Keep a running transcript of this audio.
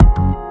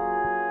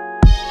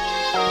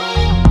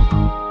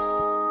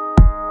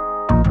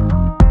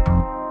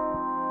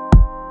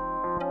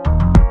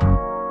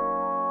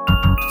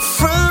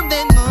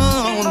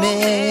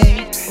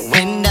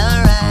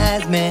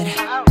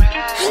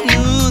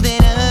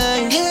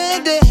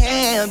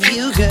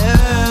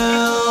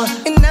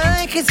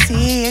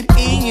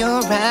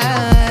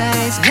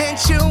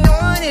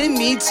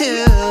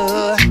too.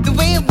 The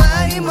way your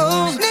body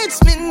moves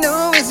lets me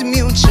know it's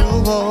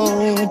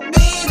mutual.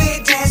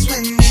 Baby, dance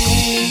with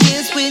me.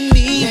 Dance with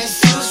me. Let's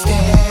so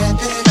step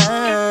it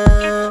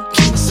up.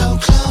 Get so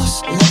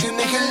close, we can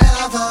make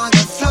love on the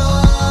floor.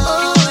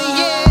 Oh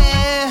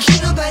yeah,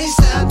 can't nobody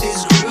stop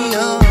this groove.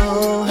 No,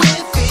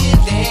 we're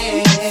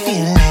feeling,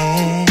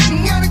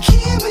 got a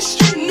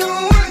chemistry no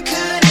one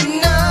could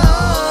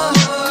ignore.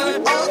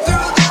 All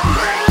through the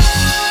night.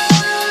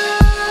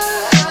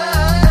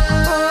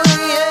 Oh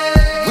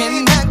yeah, when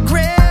I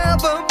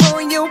grab up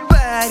on your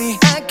body,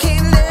 I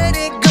can't let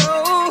it go.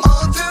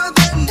 All through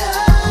the night.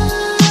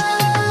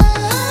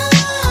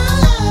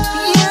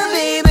 Yeah,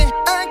 baby,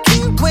 I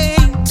can't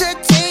wait to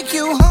take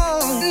you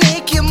home,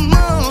 make you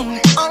moan.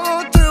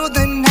 All through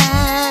the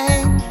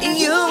night,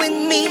 you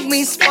and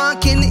me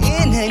sparking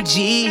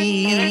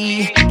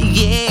energy.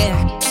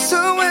 Yeah, so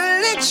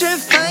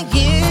electrifying.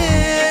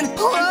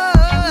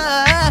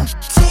 Whoa,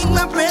 take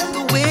my breath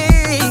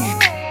away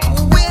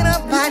when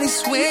our bodies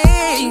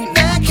sway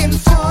back and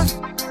forth.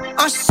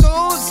 Our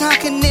souls are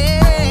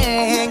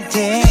connected.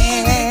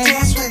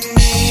 Dance with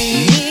me.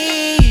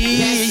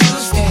 Let's go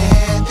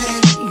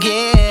stepping.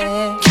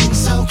 Yeah, get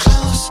so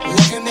close, we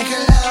can make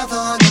love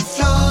on the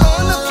floor.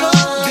 On the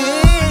floor,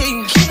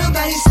 babe. Can't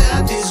nobody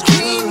stop this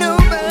groove. Ain't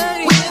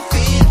nobody. We're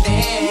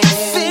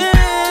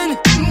feeling,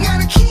 got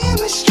a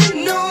chemistry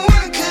no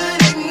one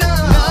could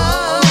ignore.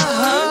 All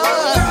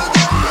through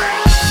the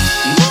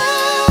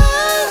night.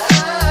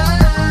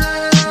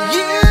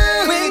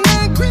 Yeah, when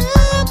I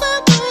grab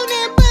up on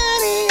that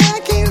body, I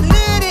can't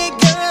let it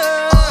go.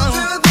 All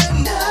through the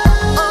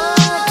night.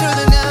 All through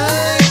the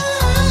night.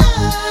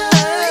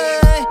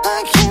 I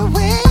can't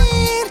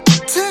wait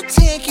to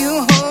take you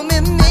home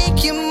and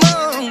make you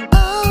moan. Oh.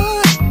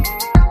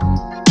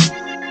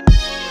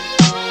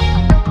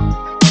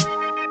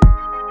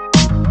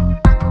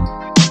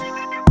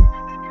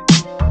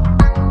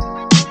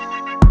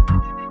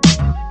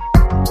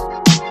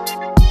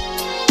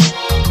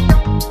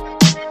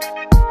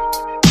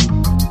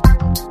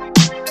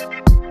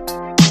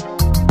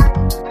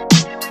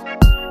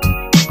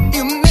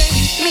 You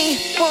make me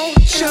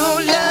want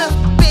your love,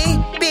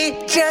 baby,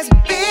 just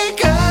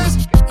because.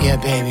 Yeah,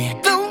 baby.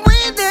 The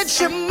way that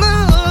you move.